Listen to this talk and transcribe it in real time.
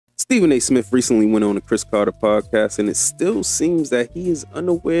Stephen A. Smith recently went on the Chris Carter podcast, and it still seems that he is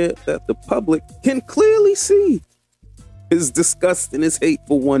unaware that the public can clearly see his disgust and his hate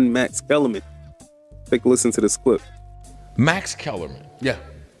for one Max Kellerman. Take a listen to this clip. Max Kellerman. Yeah.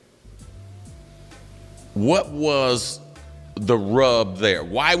 What was the rub there?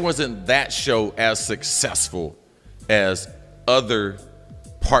 Why wasn't that show as successful as other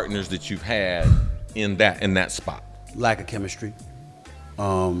partners that you've had in that spot? Lack of chemistry.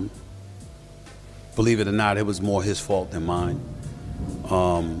 Believe it or not, it was more his fault than mine.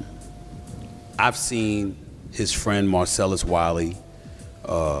 I've seen his friend Marcellus Wiley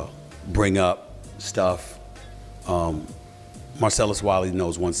bring up stuff. Marcellus Wiley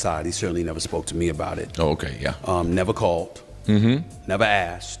knows one side. He certainly never spoke to me about it. Oh, okay, yeah. Never called, never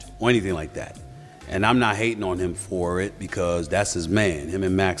asked, or anything like that. And I'm not hating on him for it because that's his man. Him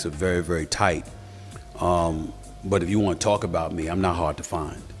and Max are very, very tight. But if you want to talk about me, I'm not hard to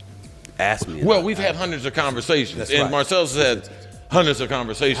find. Ask me. Well, we've had hundreds of conversations. That's and right. Marcellus had hundreds of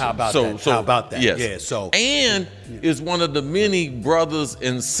conversations. How about that? How about that? Yes. Yeah, so. And is one of the many brothers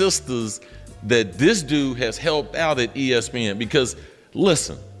and sisters that this dude has helped out at ESPN. Because,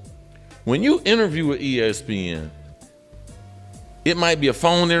 listen, when you interview at ESPN, it might be a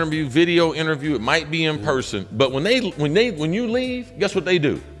phone interview, video interview, it might be in person, but when you leave, guess what they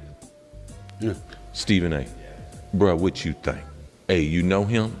do? Yeah. Stephen A. Bruh, what you think? Hey, you know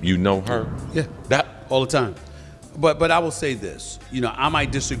him? You know her? Yeah. That all the time. But I will say this, you know, I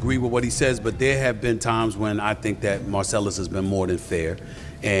might disagree with what he says, but there have been times when I think that Marcellus has been more than fair,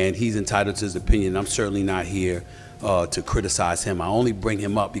 and he's entitled to his opinion. I'm certainly not here to criticize him. I only bring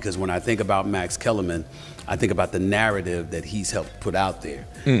him up because when I think about Max Kellerman, I think about the narrative that he's helped put out there.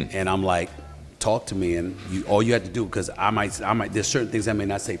 And I'm like, talk to me, and all you have to do, because I might, there's certain things I may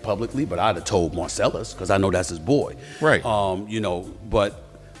not say publicly, but I'd have told Marcellus, because I know that's his boy. Right. You know, but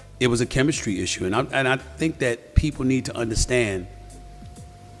it was a chemistry issue, and I think that people need to understand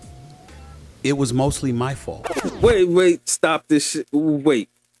it was mostly my fault. Wait, stop this shit. Wait,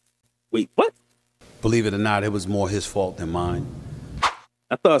 what? Believe it or not, it was more his fault than mine.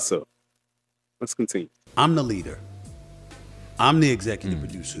 I thought so. Let's continue. I'm the leader. I'm the executive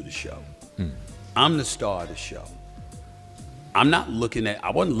producer of the show. I'm the star of the show. I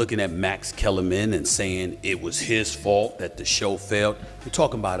wasn't looking at Max Kellerman and saying it was his fault that the show failed. We're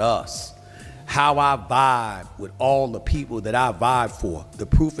talking about us. How I vibe with all the people that I vibe for. The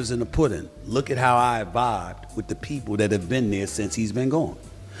proof is in the pudding. Look at how I vibed with the people that have been there since he's been gone.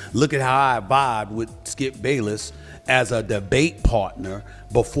 Look at how I vibed with Skip Bayless as a debate partner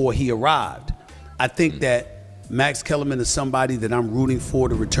before he arrived. I think that Max Kellerman is somebody that I'm rooting for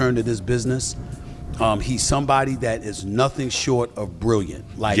to return to this business. He's somebody that is nothing short of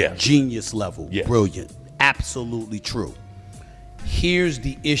brilliant, like genius level, brilliant, absolutely true. Here's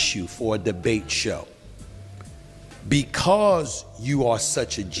the issue for a debate show. Because you are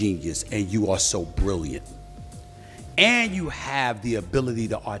such a genius and you are so brilliant, and you have the ability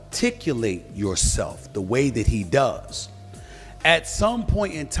to articulate yourself the way that he does, at some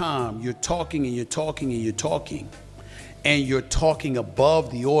point in time, you're talking and you're talking and you're talking, and you're talking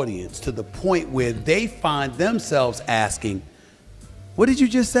above the audience to the point where they find themselves asking, what did you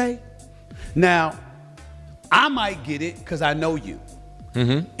just say? Now, I might get it because I know you,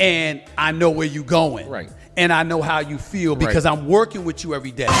 and I know where you're going, right, and I know how you feel because I'm working with you every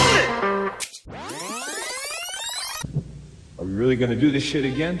day. Are we really gonna do this shit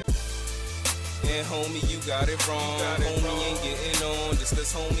again? Yeah, homie, you got it wrong. Homie ain't getting on just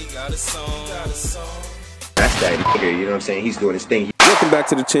 'cause homie got a song. That's that nigga, you know what I'm saying? He's doing his thing. Welcome back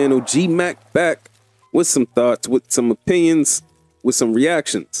to the channel. G-Mac back with some thoughts, with some opinions, with some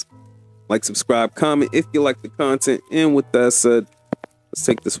reactions. Like, subscribe, comment if you like the content. And with that said, let's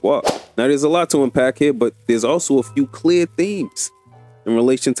take this walk. Now, there's a lot to unpack here, but there's also a few clear themes in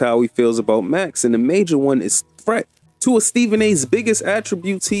relation to how he feels about Max. And the major one is threat. Two of Stephen A's biggest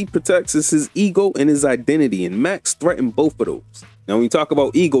attributes he protects is his ego and his identity, and Max threatened both of those. Now, when you talk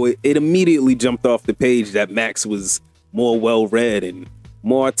about ego, it immediately jumped off the page that Max was more well-read and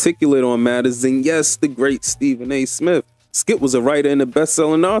more articulate on matters than, yes, the great Stephen A. Smith. Skip was a writer and a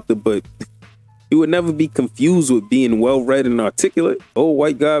best-selling author, but he would never be confused with being well-read and articulate. Old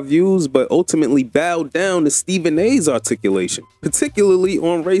white guy views, but ultimately bowed down to Stephen A's articulation, particularly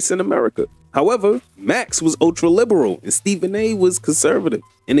on race in America. However, Max was ultra-liberal and Stephen A was conservative.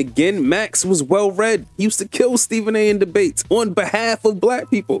 And again, Max was well-read. He used to kill Stephen A in debates on behalf of black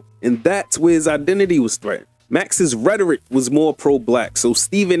people. And that's where his identity was threatened. Max's rhetoric was more pro-black, so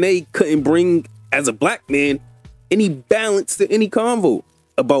Stephen A couldn't bring, as a black man, any balance to any convo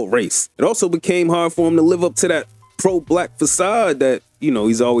about race. It also became hard for him to live up to that pro-black facade that you know,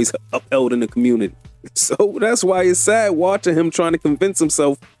 he's always upheld in the community. So that's why it's sad watching him trying to convince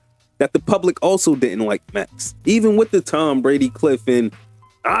himself that the public also didn't like Max. Even with the Tom Brady cliff and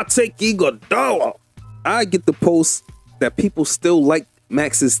I'll take Iguodala, I get the post that people still like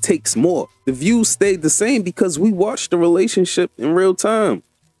Max's takes more. The views stayed the same because we watched the relationship in real time.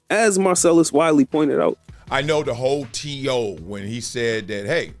 As Marcellus Wiley pointed out. I know the whole TO when he said that,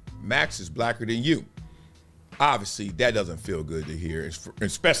 hey, Max is blacker than you. Obviously, that doesn't feel good to hear,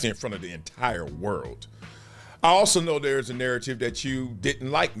 especially in front of the entire world. I also know there's a narrative that you didn't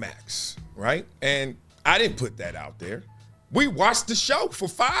like Max, right? And I didn't put that out there. We watched the show for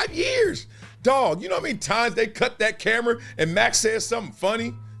 5 years. Dog, you know how many times they cut that camera and Max says something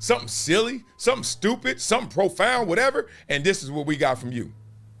funny, something silly, something stupid, something profound, whatever, and this is what we got from you.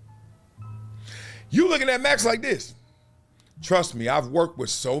 You looking at Max like this. Trust me, I've worked with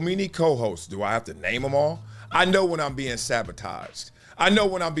so many co-hosts. Do I have to name them all? I know when I'm being sabotaged. I know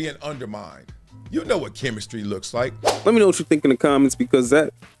when I'm being undermined. You know what chemistry looks like. Let me know what you think in the comments because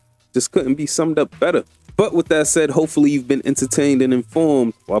that just couldn't be summed up better. But with that said, hopefully you've been entertained and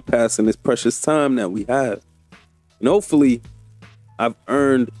informed while passing this precious time that we have. And hopefully I've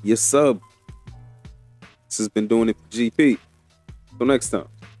earned your sub. This has been Doing It for GP. Till next time.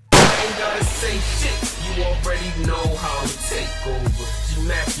 I ain't gotta say shit, you already know how to take over.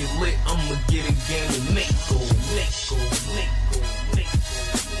 Immaculate, I'ma get a game and make go.